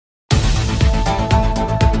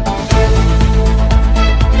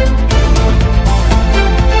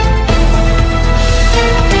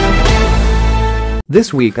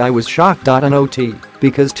This week I was shocked.Not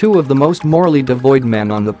because two of the most morally devoid men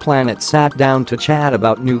on the planet sat down to chat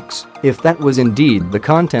about nukes, if that was indeed the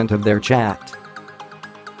content of their chat.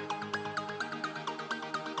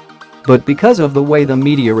 But because of the way the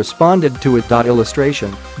media responded to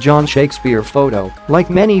it.Illustration, Shakespeare Photo, like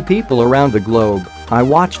many people around the globe, I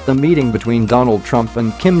watched the meeting between Donald Trump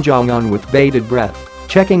and Kim Jong-un with bated breath,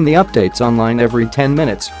 checking the updates online every 10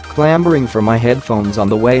 minutes, clambering for my headphones on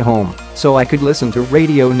the way home so I could listen to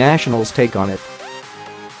Radio National's take on it.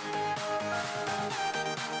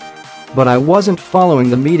 But I wasn't following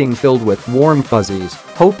the meeting filled with warm fuzzies,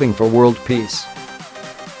 hoping for world peace.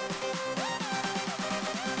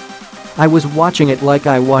 I was watching it like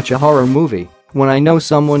I watch a horror movie when I know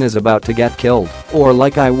someone is about to get killed, or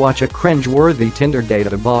like I watch a cringe-worthy Tinder date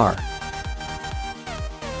at a bar.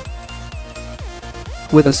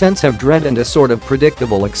 With a sense of dread and a sort of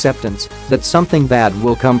predictable acceptance that something bad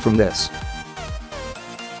will come from this.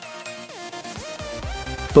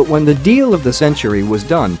 But when the deal of the century was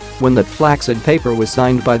done, when that flaccid paper was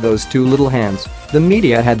signed by those two little hands, the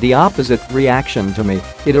media had the opposite reaction to me.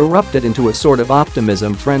 It erupted into a sort of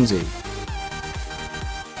optimism frenzy.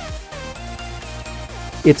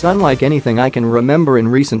 It's unlike anything I can remember in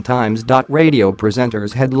recent times. Radio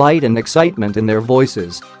presenters had light and excitement in their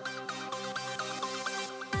voices.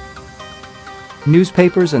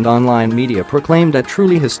 Newspapers and online media proclaimed a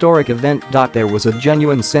truly historic event. There was a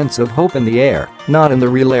genuine sense of hope in the air, not in the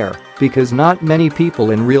real air, because not many people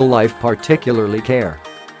in real life particularly care.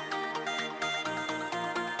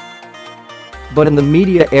 But in the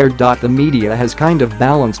media air. The media has kind of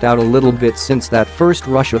balanced out a little bit since that first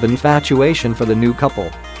rush of infatuation for the new couple.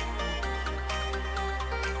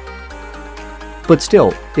 But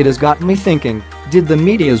still, it has got me thinking, did the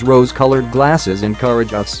media's rose-colored glasses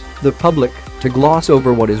encourage us, the public, to gloss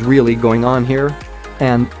over what is really going on here?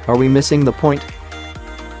 And are we missing the point?